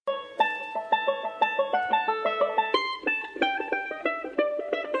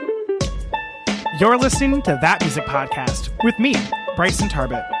You're listening to That Music Podcast with me, Bryson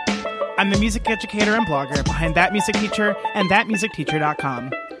Tarbett. I'm the music educator and blogger behind That Music Teacher and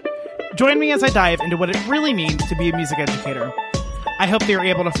ThatMusicTeacher.com. Join me as I dive into what it really means to be a music educator. I hope that you're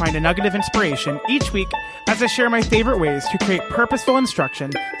able to find a nugget of inspiration each week as I share my favorite ways to create purposeful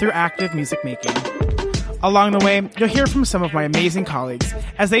instruction through active music making. Along the way, you'll hear from some of my amazing colleagues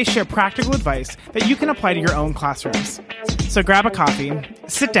as they share practical advice that you can apply to your own classrooms. So grab a coffee,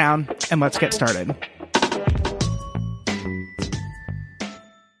 sit down, and let's get started.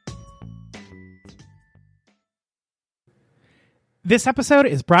 This episode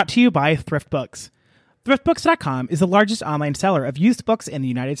is brought to you by Thrift Books. ThriftBooks.com is the largest online seller of used books in the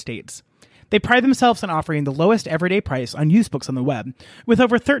United States. They pride themselves on offering the lowest everyday price on used books on the web, with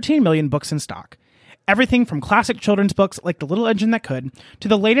over 13 million books in stock. Everything from classic children's books like The Little Engine That Could to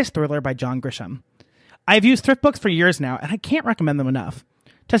the latest thriller by John Grisham. I've used Thrift Books for years now, and I can't recommend them enough.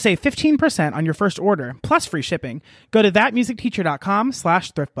 To save 15% on your first order, plus free shipping, go to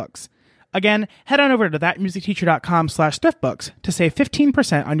thatmusicteacher.com/thriftbooks. Again, head on over to thatmusicteacher.com/thriftbooks to save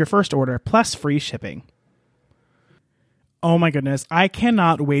 15% on your first order, plus free shipping. Oh my goodness, I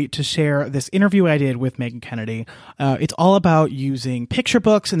cannot wait to share this interview I did with Megan Kennedy. It's all about using picture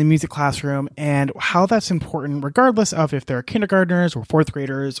books in the music classroom and how that's important regardless of if they're kindergartners or fourth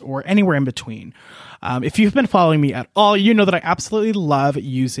graders or anywhere in between. If you've been following me at all, you know that I absolutely love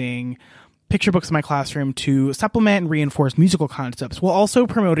using picture books in my classroom to supplement and reinforce musical concepts while also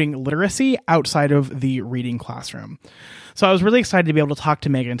promoting literacy outside of the reading classroom. So I was really excited to be able to talk to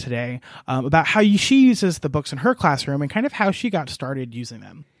Megan today about how she uses the books in her classroom and kind of how she got started using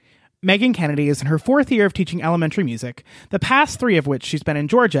them. Megan Kennedy is in her fourth year of teaching elementary music, the past 3 of which she's been in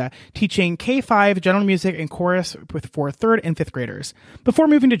Georgia, teaching K-5 general music and chorus for 3rd and 5th graders. Before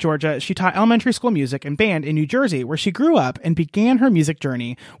moving to Georgia, she taught elementary school music and band in New Jersey, where she grew up and began her music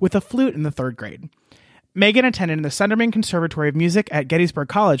journey with a flute in the 3rd grade. Megan attended the Sunderman Conservatory of Music at Gettysburg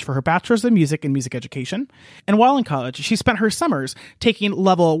College for her Bachelor's of Music and Music Education, and while in college, she spent her summers taking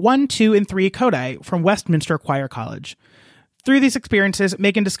level 1, 2, and 3 Kodai from Westminster Choir College. Through these experiences,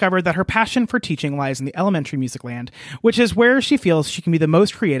 Megan discovered that her passion for teaching lies in the elementary music land, which is where she feels she can be the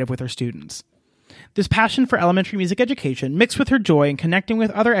most creative with her students. This passion for elementary music education, mixed with her joy in connecting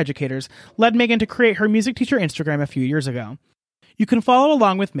with other educators, led Megan to create her music teacher Instagram a few years ago. You can follow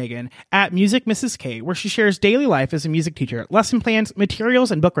along with Megan at Music Mrs. K, where she shares daily life as a music teacher, lesson plans,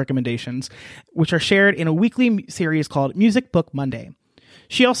 materials, and book recommendations, which are shared in a weekly series called Music Book Monday.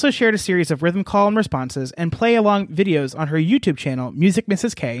 She also shared a series of rhythm call and responses and play-along videos on her YouTube channel, Music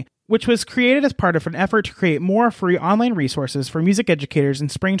Mrs. K, which was created as part of an effort to create more free online resources for music educators in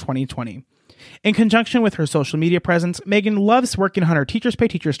spring 2020. In conjunction with her social media presence, Megan loves working on her Teachers Pay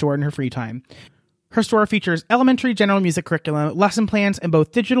Teacher store in her free time. Her store features elementary general music curriculum, lesson plans, and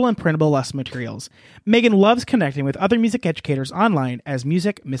both digital and printable lesson materials. Megan loves connecting with other music educators online as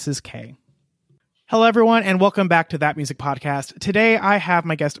Music Mrs. K. Hello, everyone, and welcome back to That Music Podcast. Today, I have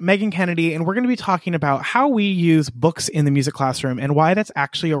my guest, Megan Kennedy, and we're going to be talking about how we use books in the music classroom and why that's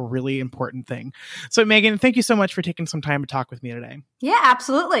actually a really important thing. So, Megan, thank you so much for taking some time to talk with me today. Yeah,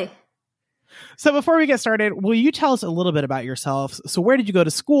 absolutely. So before we get started, will you tell us a little bit about yourself? So where did you go to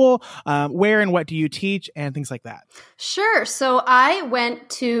school? Where and what do you teach? And things like that. Sure. So I went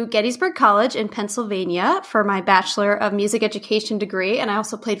to Gettysburg College in Pennsylvania for my Bachelor of Music Education degree, and I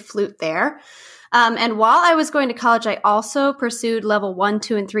also played flute there. And while I was going to college, I also pursued level 1,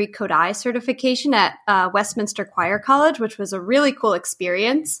 2, and 3 Kodai certification at Westminster Choir College, which was a really cool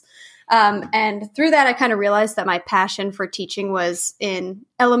experience. And through that, I kind of realized that my passion for teaching was in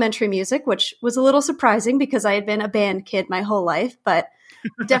elementary music, which was a little surprising because I had been a band kid my whole life, but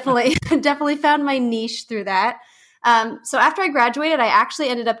definitely found my niche through that. So after I graduated, I actually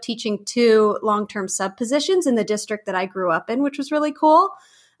ended up teaching 2 long-term sub positions in the district that I grew up in, which was really cool.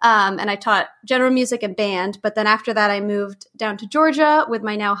 And I taught general music and band. But then after that, I moved down to Georgia with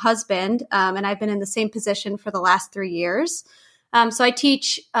my now husband. And I've been in the same position for the last 3 years. So I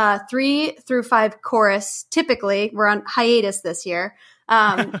teach 3 through 5 chorus. Typically, we're on hiatus this year.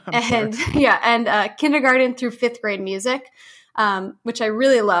 And kindergarten through 5th grade music, which I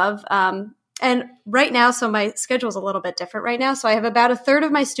really love. And right now, so my schedule is a little bit different right now. So I have about a third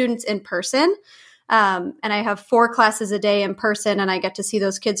of my students in person. And I have 4 classes a day in person, and I get to see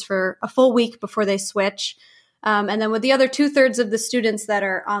those kids for a full week before they switch. And then with the other 2/3 of the students that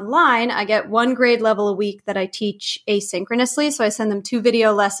are online, I get 1 grade level a week that I teach asynchronously. So I send them 2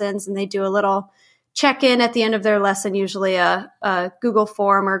 video lessons, and they do a little check-in at the end of their lesson, usually a Google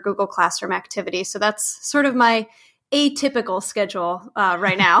Form or Google Classroom activity. So that's sort of my atypical schedule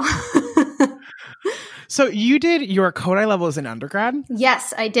right now. So you did your Kodály levels in undergrad?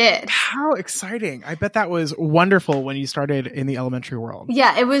 Yes, I did. How exciting. I bet that was wonderful when you started in the elementary world.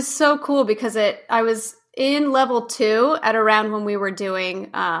 Yeah, it was so cool because I was in level 2 at around when we were doing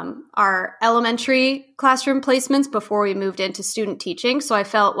our elementary classroom placements before we moved into student teaching. So I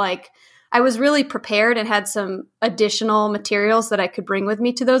felt like I was really prepared and had some additional materials that I could bring with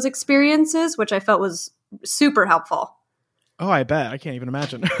me to those experiences, which I felt was super helpful. Oh, I bet. I can't even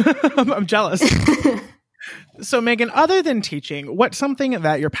imagine. I'm jealous. So Megan, other than teaching, what's something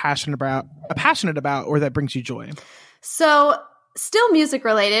that you're passionate about or that brings you joy? So still music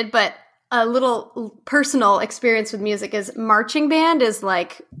related, but a little personal experience with music is marching band is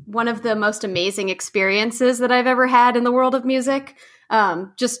like one of the most amazing experiences that I've ever had in the world of music.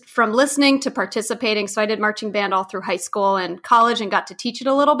 Just from listening to participating. So I did marching band all through high school and college and got to teach it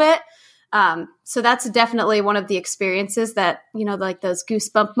a little bit. So that's definitely one of the experiences that, like those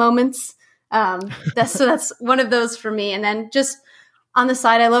goosebump moments. That's one of those for me. And then just on the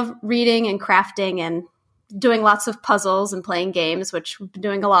side, I love reading and crafting and doing lots of puzzles and playing games, which we've been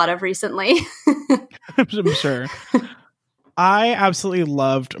doing a lot of recently. I'm sure. I absolutely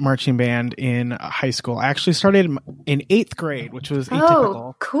loved marching band in high school. I actually started in 8th grade, which was atypical.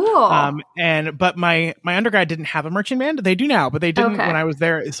 Oh, cool. But my undergrad didn't have a marching band. They do now, but they didn't when I was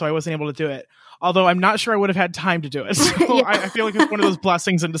there, so I wasn't able to do it. Although I'm not sure I would have had time to do it. So yeah. I feel like it's one of those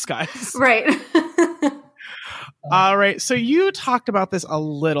blessings in disguise. Right. All right. So you talked about this a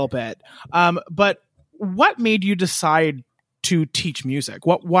little bit, but what made you decide to teach music?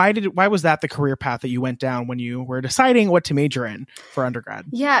 Why was that the career path that you went down when you were deciding what to major in for undergrad?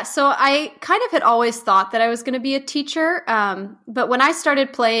 Yeah, so I kind of had always thought that I was going to be a teacher. But when I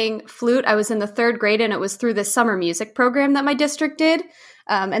started playing flute, I was in the 3rd grade, and it was through the summer music program that my district did.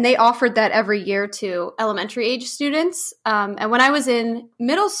 And they offered that every year to elementary age students. And when I was in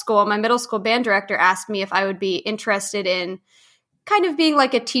middle school, my middle school band director asked me if I would be interested in kind of being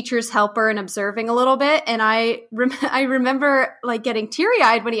like a teacher's helper and observing a little bit. And I remember like getting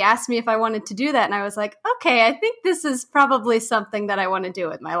teary-eyed when he asked me if I wanted to do that. And I was like, okay, I think this is probably something that I want to do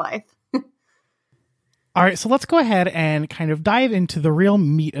with my life. All right, so let's go ahead and kind of dive into the real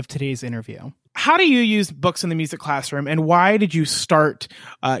meat of today's interview. How do you use books in the music classroom, and why did you start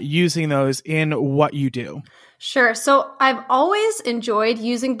using those in what you do? Sure. So I've always enjoyed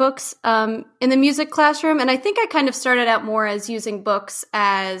using books in the music classroom. And I think I kind of started out more as using books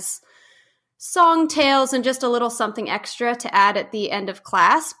as song tales and just a little something extra to add at the end of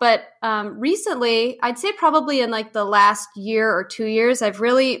class. But recently, I'd say probably in like the last year or 2 years, I've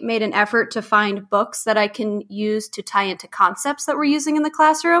really made an effort to find books that I can use to tie into concepts that we're using in the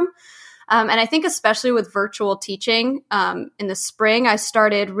classroom. And I think especially with virtual teaching in the spring, I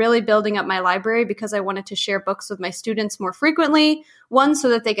started really building up my library because I wanted to share books with my students more frequently. One, so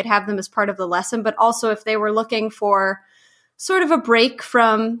that they could have them as part of the lesson, but also if they were looking for sort of a break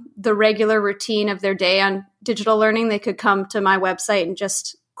from the regular routine of their day on digital learning, they could come to my website and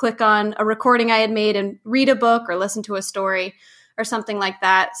just click on a recording I had made and read a book or listen to a story or something like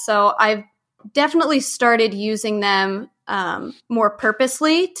that. So I've definitely started using them more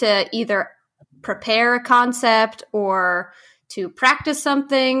purposely to either prepare a concept or to practice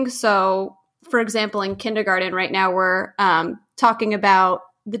something. So, for example, in kindergarten right now, we're talking about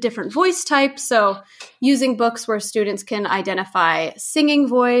the different voice types. So using books where students can identify singing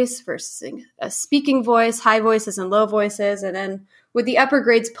voice versus a speaking voice, high voices and low voices, and then with the upper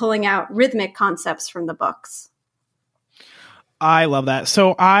grades pulling out rhythmic concepts from the books. I love that.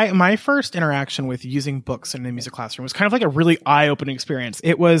 So my first interaction with using books in the music classroom was kind of like a really eye-opening experience.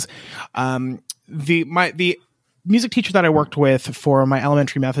 It was the music teacher that I worked with for my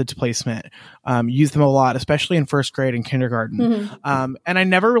elementary methods placement used them a lot, especially in 1st grade and kindergarten. Mm-hmm. And I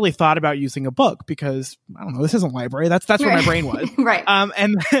never really thought about using a book because I don't know, this isn't library. That's where my brain was. Right.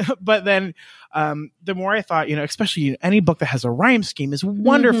 But then the more I thought, especially any book that has a rhyme scheme is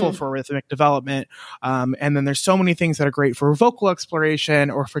wonderful mm-hmm. for rhythmic development. And then there's so many things that are great for vocal exploration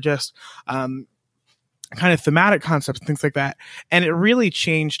or for just kind of thematic concepts and things like that. And it really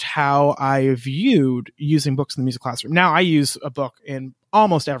changed how I viewed using books in the music classroom. Now I use a book in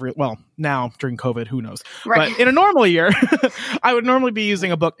almost now during COVID, who knows? Right. But in a normal year, I would normally be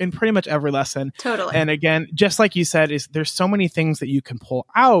using a book in pretty much every lesson. Totally. And again, just like you said, there's so many things that you can pull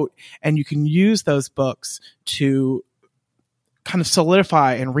out and you can use those books to kind of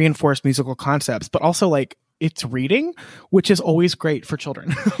solidify and reinforce musical concepts, but also like it's reading, which is always great for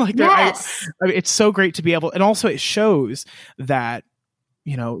children. Yes. It's so great to be able, and also it shows that,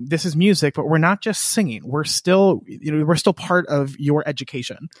 this is music, but we're not just singing. We're still part of your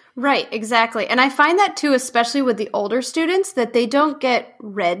education. Right, exactly. And I find that too, especially with the older students, that they don't get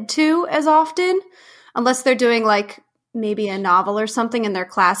read to as often. unless they're doing like maybe a novel or something in their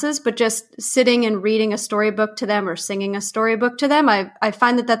classes, but just sitting and reading a storybook to them or singing a storybook to them. I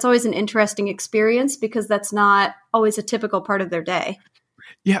find that that's always an interesting experience because that's not always a typical part of their day.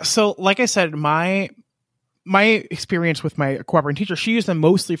 Yeah. So like I said, my experience with my cooperating teacher, she used them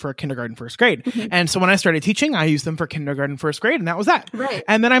mostly for kindergarten, first grade. Mm-hmm. And so when I started teaching, I used them for kindergarten, first grade, and that was that. Right.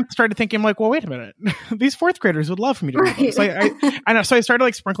 And then I started thinking, I'm like, well, wait a minute. These fourth graders would love for me to read them. So I know. So I started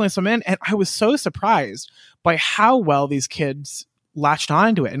like sprinkling some in, and I was so surprised by how well these kids latched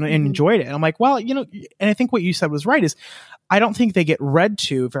onto it and enjoyed it. And I'm like, well, and I think what you said was right, is I don't think they get read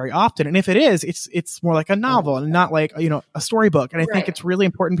to very often. And if it is, it's more like a novel and not like, a storybook. And I think it's really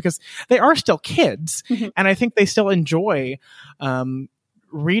important because they are still kids. Mm-hmm. And I think they still enjoy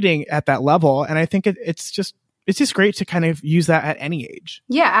reading at that level. And I think it's just great to kind of use that at any age.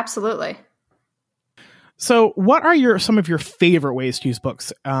 Yeah, absolutely. So what are some of your favorite ways to use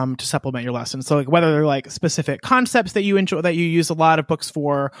books to supplement your lessons? So like whether they're like specific concepts that you enjoy, that you use a lot of books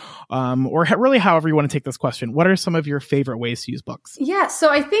for, or really however you want to take this question, what are some of your favorite ways to use books? Yeah.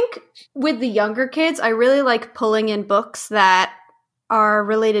 So I think with the younger kids, I really like pulling in books that are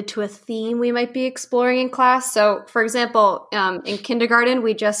related to a theme we might be exploring in class. So for example, in kindergarten,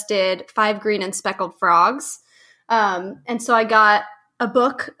 we just did 5 Green and Speckled Frogs. And so I got a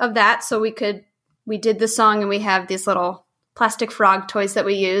book of that so we did the song and we have these little plastic frog toys that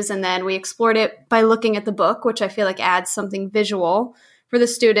we use. And then we explored it by looking at the book, which I feel like adds something visual for the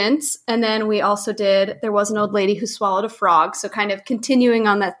students. And then we also did There Was an Old Lady Who Swallowed a Frog. So kind of continuing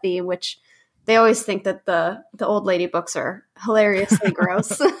on that theme, which they always think that the old lady books are hilariously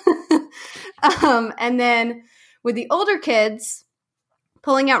gross. And then with the older kids,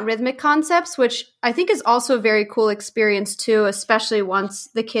 pulling out rhythmic concepts, which I think is also a very cool experience too, especially once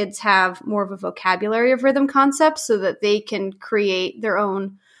the kids have more of a vocabulary of rhythm concepts so that they can create their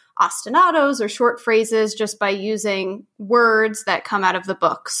own ostinatos or short phrases just by using words that come out of the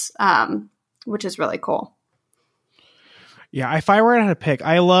books, which is really cool. Yeah, if I were to pick,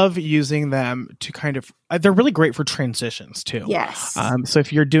 I love using them to kind of, they're really great for transitions too. Yes. So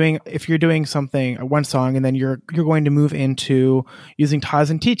if you're doing something, one song, and then you're going to move into using Taz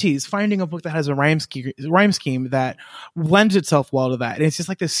and TTs, finding a book that has a rhyme scheme that lends itself well to that. And it's just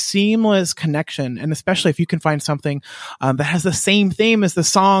like this seamless connection. And especially if you can find something that has the same theme as the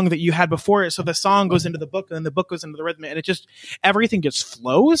song that you had before it. So the song goes into the book and then the book goes into the rhythm, and everything just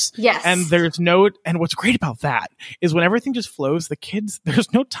flows. Yes. And what's great about that is when everything just flows, the kids,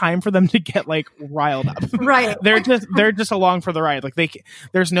 there's no time for them to get like riled up. Right. they're just along for the ride. Like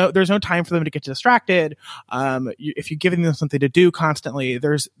there's no time for them to get distracted. If you're giving them something to do constantly,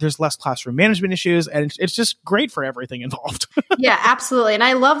 there's less classroom management issues, and it's just great for everything involved. Yeah, absolutely. And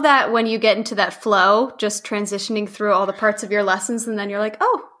I love that when you get into that flow, just transitioning through all the parts of your lessons, and then you're like,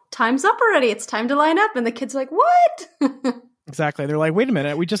 oh, time's up already. It's time to line up. And the kid's like, what? Exactly. They're like, wait a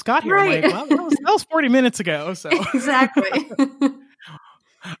minute, we just got here. Right. I'm like, well, that was 40 minutes ago. So exactly.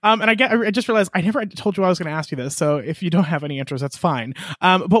 And I just realized I never told you I was going to ask you this. So if you don't have any answers, that's fine.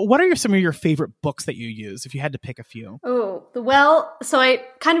 But what are some of your favorite books that you use, if you had to pick a few? Oh, well, so I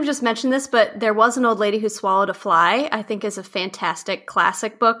kind of just mentioned this, but There Was an Old Lady Who Swallowed a Fly, I think is a fantastic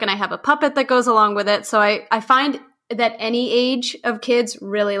classic book. And I have a puppet that goes along with it. So I find that any age of kids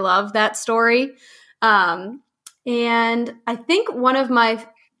really love that story. And I think one of my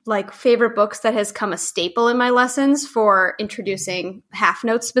favorite books that has come a staple in my lessons for introducing half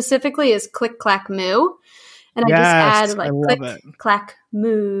notes specifically is Click Clack Moo. And I just add click clack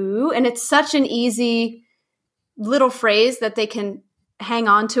moo. And it's such an easy little phrase that they can hang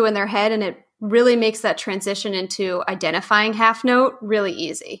on to in their head. And it really makes that transition into identifying half note really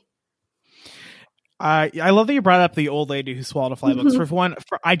easy. I love that you brought up the Old Lady Who Swallowed a Fly books. For one,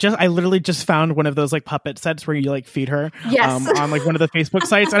 I literally just found one of those like puppet sets where you like feed her on like one of the Facebook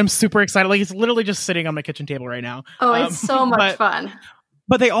sites, and I'm super excited. Like it's literally just sitting on my kitchen table right now. Oh, it's so much fun.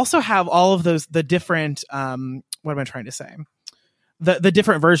 But they also have all of the different what am I trying to say? The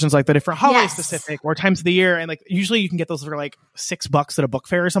different versions, like the different holiday specific or times of the year, and like usually you can get those for like $6 at a book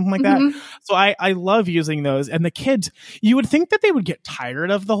fair or something like that. So I love using those, and the kids, you would think that they would get tired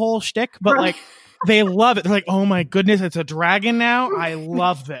of the whole shtick, but like they love it. They're like, oh my goodness, it's a dragon now. I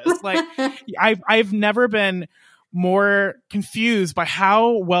love this. Like I've never been more confused by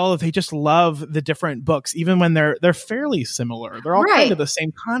how well they just love the different books, even when they're fairly similar. They're all kind of the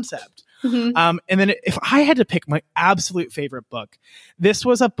same concept. And then if I had to pick my absolute favorite book, this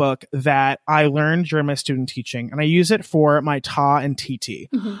was a book that I learned during my student teaching, and I use it for my Ta and TT.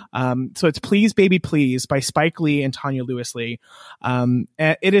 So it's Please Baby Please by Spike Lee and Tanya Lewis Lee. And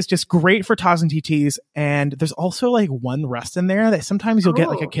it is just great for Ta's and TTs. And there's also like one rest in there that sometimes you'll get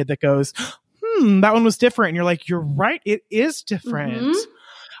like a kid that goes, that one was different. And you're like, you're right. It is different.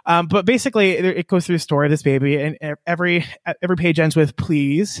 But basically, it goes through the story of this baby, and every page ends with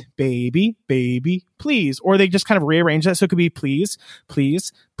please, baby, baby, please. Or they just kind of rearrange that. So it could be please,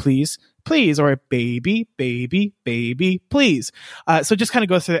 please, please, please, or baby, baby, baby, please. So it just kind of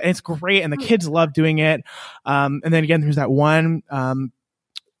goes through it, and it's great. And the kids love doing it. And then again, there's that one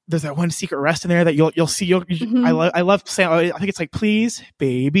secret rest in there that you'll see. I love saying, I think it's like, please,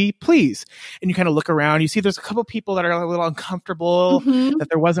 baby, please. And you kind of look around, you see there's a couple people that are a little uncomfortable that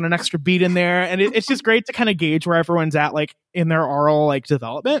there wasn't an extra beat in there. And it's just great to kind of gauge where everyone's at, like in their oral like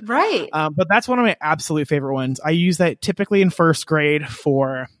development. Right. But that's one of my absolute favorite ones. I use that typically in first grade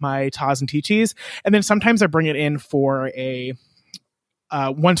for my TAs and teaches. And then sometimes I bring it in for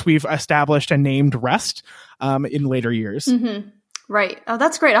once we've established a named rest in later years. Right. Oh,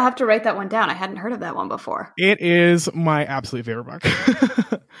 that's great. I'll have to write that one down. I hadn't heard of that one before. It is my absolute favorite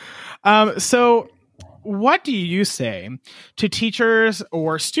book. So what do you say to teachers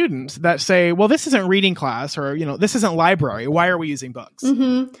or students that say, well, this isn't reading class, or, this isn't library. Why are we using books?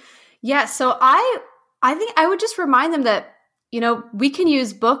 Yeah. So I think I would just remind them that, we can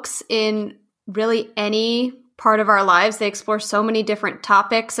use books in really any part of our lives. They explore so many different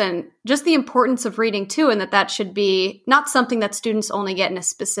topics, and just the importance of reading too, and that should be not something that students only get in a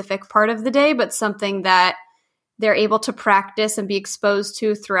specific part of the day, but something that they're able to practice and be exposed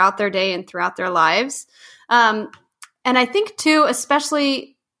to throughout their day and throughout their lives. And I think too,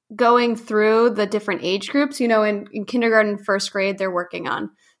 especially going through the different age groups, in kindergarten, first grade, they're working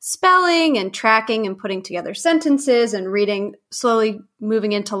on spelling and tracking and putting together sentences and reading, slowly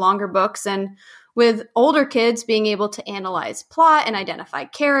moving into longer books. And with older kids, being able to analyze plot and identify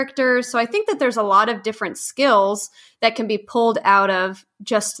characters. So I think that there's a lot of different skills that can be pulled out of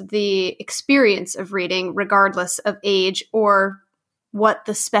just the experience of reading, regardless of age or what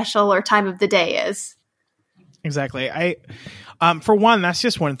the special or time of the day is. Exactly. For one, that's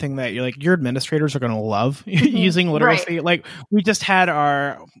just one thing that your administrators are going to love using literacy. Right. Like, we just had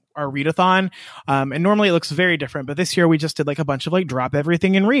our readathon, and normally it looks very different, but this year we just did a bunch of drop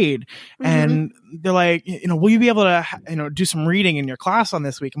everything and read. And they're like, will you be able to, do some reading in your class on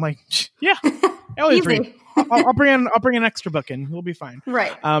this week? I'm like, yeah, I always read. I'll bring an extra book in. We'll be fine.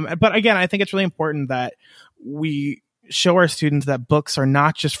 Right. But again, I think it's really important that we show our students that books are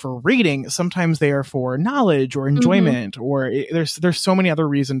not just for reading. Sometimes they are for knowledge or enjoyment, or there's so many other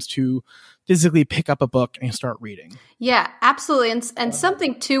reasons to physically pick up a book and start reading. Yeah, absolutely. And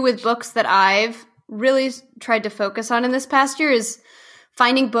something too with books that I've really tried to focus on in this past year is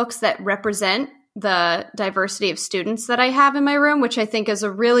finding books that represent the diversity of students that I have in my room, which I think is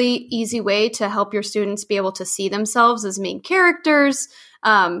a really easy way to help your students be able to see themselves as main characters.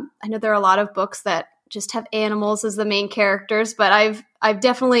 I know there are a lot of books that just have animals as the main characters, but I've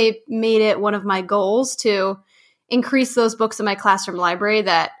definitely made it one of my goals to increase those books in my classroom library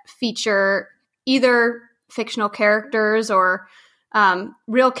that feature either fictional characters or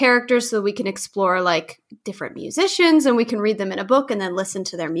real characters, so we can explore different musicians and we can read them in a book and then listen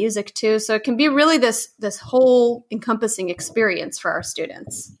to their music too. So it can be really this whole encompassing experience for our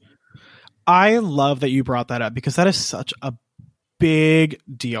students. I love that you brought that up, because that is such a big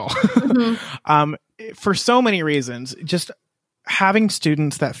deal. For so many reasons. Just having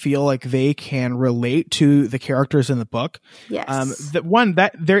students that feel like they can relate to the characters in the book. Yes.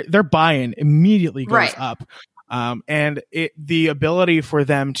 That their buy-in immediately goes up. And the ability for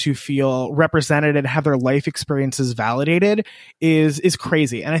them to feel represented and have their life experiences validated is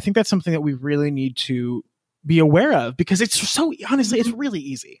crazy. And I think that's something that we really need to be aware of, because it's so, honestly, it's really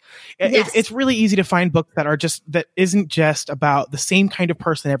easy. Yes. It's really easy to find books that isn't just about the same kind of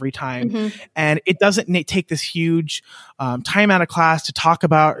person every time. And it doesn't take this huge time out of class to talk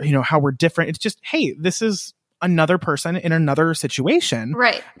about, how we're different. It's just, hey, this is another person in another situation.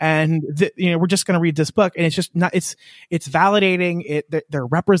 Right. And we're just going to read this book, and it's just not, it's validating they're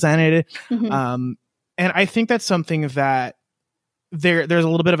represented. And I think that's something that there's a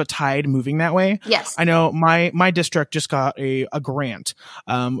little bit of a tide moving that way. Yes. I know my district just got a grant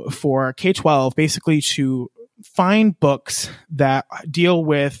for K-12, basically to find books that deal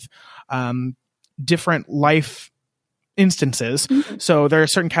with different life instances. So there are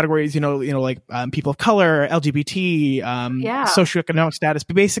certain categories, people of color, LGBT, socioeconomic status,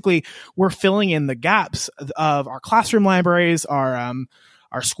 but basically we're filling in the gaps of our classroom libraries,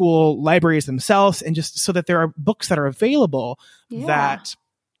 our school libraries themselves, and just so that there are books that are available that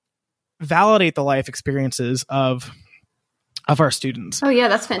validate the life experiences of our students. Oh yeah,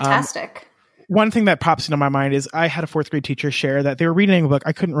 that's fantastic. One thing that pops into my mind is I had a fourth grade teacher share that they were reading a book.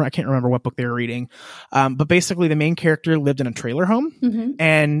 I can't remember what book they were reading. But basically the main character lived in a trailer home,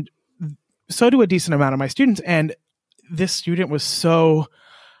 and so do a decent amount of my students. And this student was so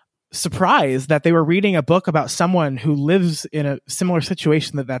surprised that they were reading a book about someone who lives in a similar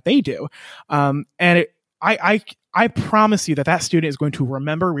situation that they do. I promise you that student is going to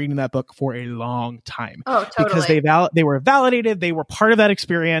remember reading that book for a long time. Oh, totally. Because they were validated. They were part of that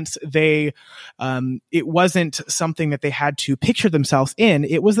experience. It wasn't something that they had to picture themselves in.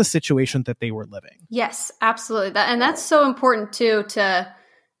 It was the situation that they were living. Yes, absolutely. That's so important too,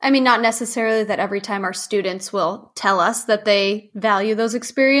 not necessarily that every time our students will tell us that they value those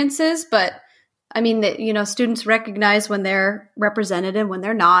experiences, but that, students recognize when they're represented and when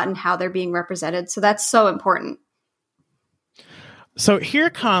they're not and how they're being represented. So that's so important. So here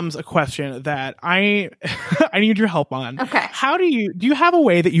comes a question that I need your help on. Okay. Do you have a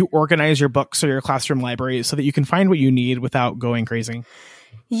way that you organize your books or your classroom library so that you can find what you need without going crazy?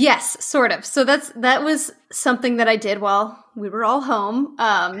 Yes, sort of. So that was something that I did while we were all home,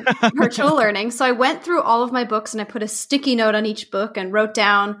 virtual learning. So I went through all of my books and I put a sticky note on each book and wrote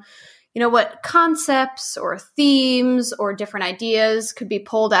down what concepts or themes or different ideas could be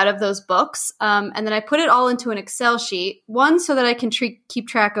pulled out of those books. And then I put it all into an Excel sheet, one, so that I can keep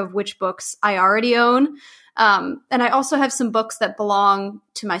track of which books I already own. And I also have some books that belong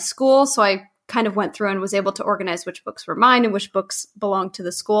to my school. So I kind of went through and was able to organize which books were mine and which books belonged to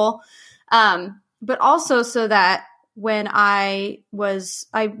the school. But also so that when I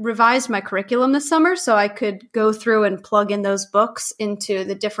revised my curriculum this summer so I could go through and plug in those books into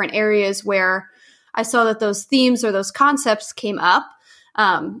the different areas where I saw that those themes or those concepts came up,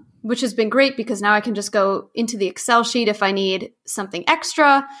 which has been great because now I can just go into the Excel sheet if I need something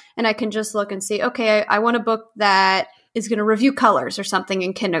extra and I can just look and see, okay, I want a book that is going to review colors or something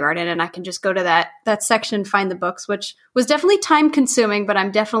in kindergarten. And I can just go to that section, find the books, which was definitely time consuming, but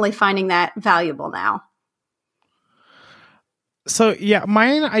I'm definitely finding that valuable now. So yeah,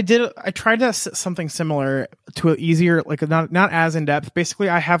 mine, I tried to something similar to an easier, like not as in depth. Basically,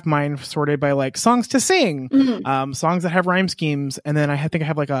 I have mine sorted by like songs to sing, songs that have rhyme schemes. And then I think I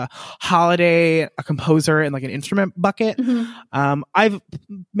have like a holiday, a composer, and like an instrument bucket. Have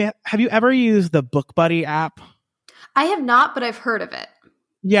you ever used the Book Buddy app? I have not, but I've heard of it.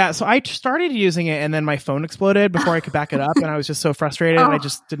 Yeah, so I started using it and then my phone exploded before I could back it up and I was just so frustrated and I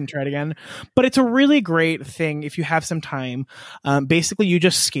just didn't try it again. But it's a really great thing if you have some time. Basically, you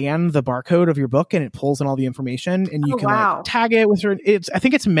just scan the barcode of your book and it pulls in all the information and you can like, tag it with certain. I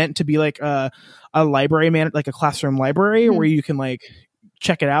think it's meant to be like a library like a classroom library where you can like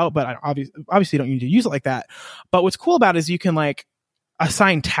check it out. But obviously, you don't need to use it like that. But what's cool about it is you can like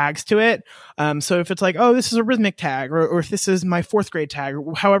assign tags to it. So if it's like, oh, this is a rhythmic tag, or if this is my 4th grade tag,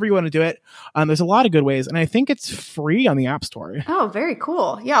 or however you want to do it, there's a lot of good ways. And I think it's free on the App Store. Oh, very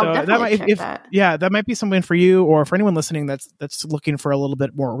cool. Yeah, I'll definitely check that. Yeah, that might be something for you or for anyone listening that's looking for a little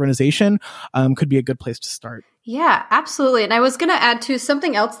bit more organization, could be a good place to start. Yeah, absolutely. And I was going to add to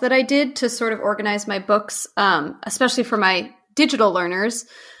something else that I did to sort of organize my books, especially for my digital learners,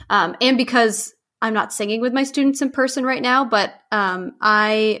 and because I'm not singing with my students in person right now, but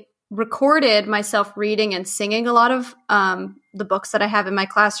I recorded myself reading and singing a lot of the books that I have in my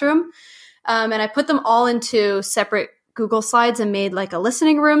classroom. And I put them all into separate Google Slides and made like a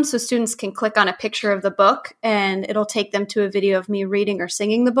listening room so students can click on a picture of the book and it'll take them to a video of me reading or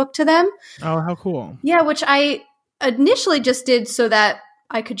singing the book to them. Oh, how cool. Yeah, which I initially just did so that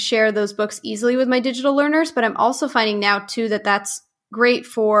I could share those books easily with my digital learners. But I'm also finding now too that that's great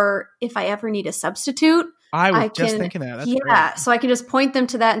for if I ever need a substitute. I was just thinking that. That's great. So I can just point them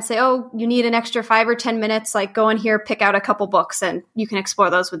to that and say, oh, you need an extra 5 or 10 minutes, like go in here, pick out a couple books, and you can explore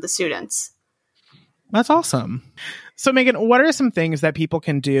those with the students. That's awesome. So Megan, what are some things that people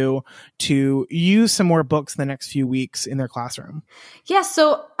can do to use some more books in the next few weeks in their classroom? Yeah,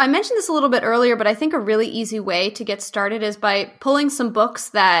 so I mentioned this a little bit earlier, but I think a really easy way to get started is by pulling some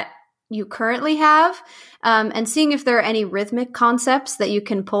books that you currently have and seeing if there are any rhythmic concepts that you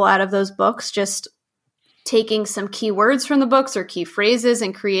can pull out of those books, just taking some key words from the books or key phrases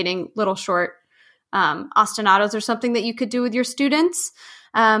and creating little short ostinatos or something that you could do with your students.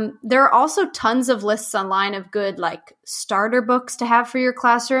 There are also tons of lists online of good like starter books to have for your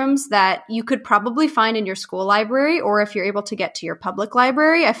classrooms that you could probably find in your school library, or if you're able to get to your public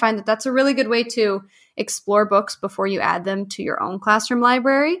library. I find that that's a really good way to explore books before you add them to your own classroom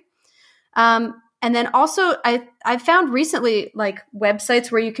library. And then also I found recently like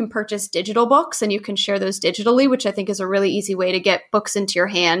websites where you can purchase digital books and you can share those digitally, which I think is a really easy way to get books into your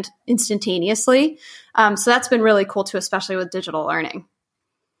hand instantaneously. So that's been really cool too, especially with digital learning.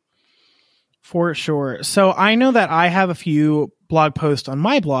 For sure. So I know that I have a few blog posts on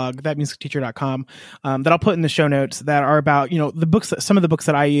my blog, thatmusicteacher.com, that I'll put in the show notes that are about, the books, some of the books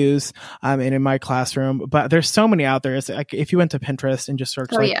that I use and in my classroom. But there's so many out there. It's like if you went to Pinterest and just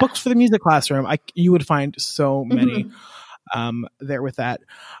searched books for the music classroom, you would find so many there with that.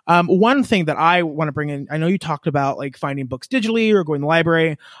 One thing that I want to bring in, I know you talked about like finding books digitally or going to the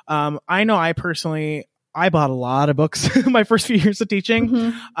library. I know I bought a lot of books my first few years of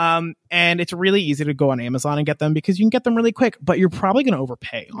teaching. And it's really easy to go on Amazon and get them because you can get them really quick, but you're probably going to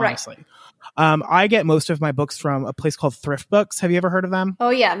overpay, honestly. Right. I get most of my books from a place called Thrift Books. Have you ever heard of them? Oh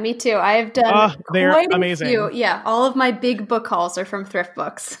yeah, me too. I've done they're amazing. Yeah, all of my big book hauls are from Thrift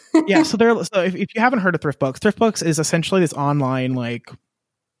Books. Yeah, so if you haven't heard of Thrift Books is essentially this online like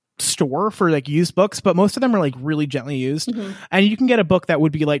store for like used books, but most of them are like really gently used, and you can get a book that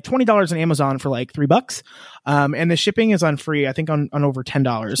would be like $20 on Amazon for like $3, and the shipping is on free, I think on over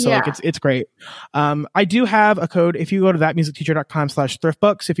 $10, so like it's great. I do have a code. If you go to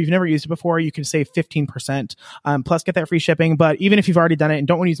thatmusicteacher.com/thriftbooks, if you've never used it before, you can save 15% plus get that free shipping. But even if you've already done it and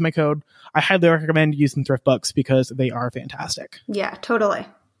don't want to use my code, I highly recommend using Thrift Books because they are fantastic. Yeah, totally.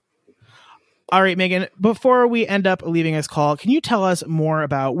 All right, Megan, before we end up leaving this call, can you tell us more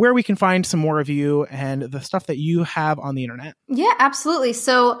about where we can find some more of you and the stuff that you have on the internet? Yeah, absolutely.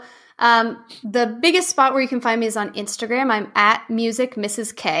 So the biggest spot where you can find me is on Instagram. I'm at Music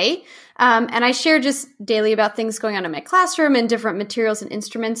Mrs. K. And I share just daily about things going on in my classroom and different materials and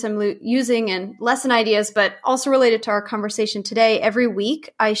instruments I'm using and lesson ideas, but also related to our conversation today. Every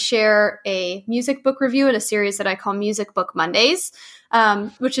week, I share a music book review in a series that I call Music Book Mondays.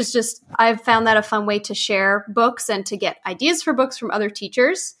 Which is just, I've found that a fun way to share books and to get ideas for books from other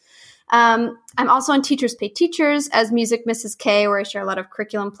teachers. I'm also on Teachers Pay Teachers as Music Mrs. K, where I share a lot of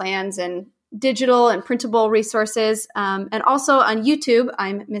curriculum plans and digital and printable resources. And also on YouTube,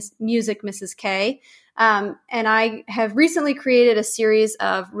 I'm Music Mrs. K. And I have recently created a series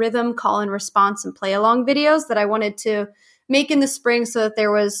of rhythm, call and response, and play along videos that I wanted to make in the spring so that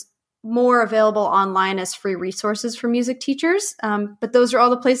there was more available online as free resources for music teachers. But those are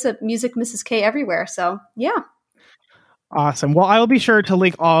all the places at Music Mrs. K everywhere. So yeah. Awesome. Well, I will be sure to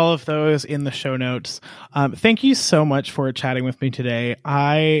link all of those in the show notes. Thank you so much for chatting with me today.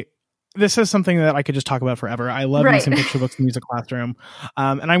 This is something that I could just talk about forever. I love using picture books in the music classroom.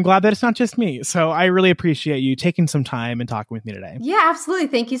 And I'm glad that it's not just me. So I really appreciate you taking some time and talking with me today. Yeah, absolutely.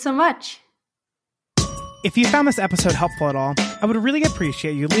 Thank you so much. If you found this episode helpful at all, I would really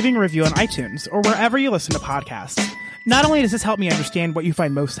appreciate you leaving a review on iTunes or wherever you listen to podcasts. Not only does this help me understand what you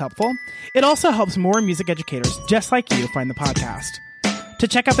find most helpful, it also helps more music educators just like you find the podcast. To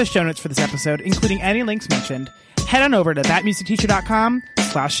check out the show notes for this episode, including any links mentioned, head on over to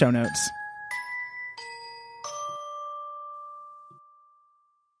thatmusicteacher.com/show notes.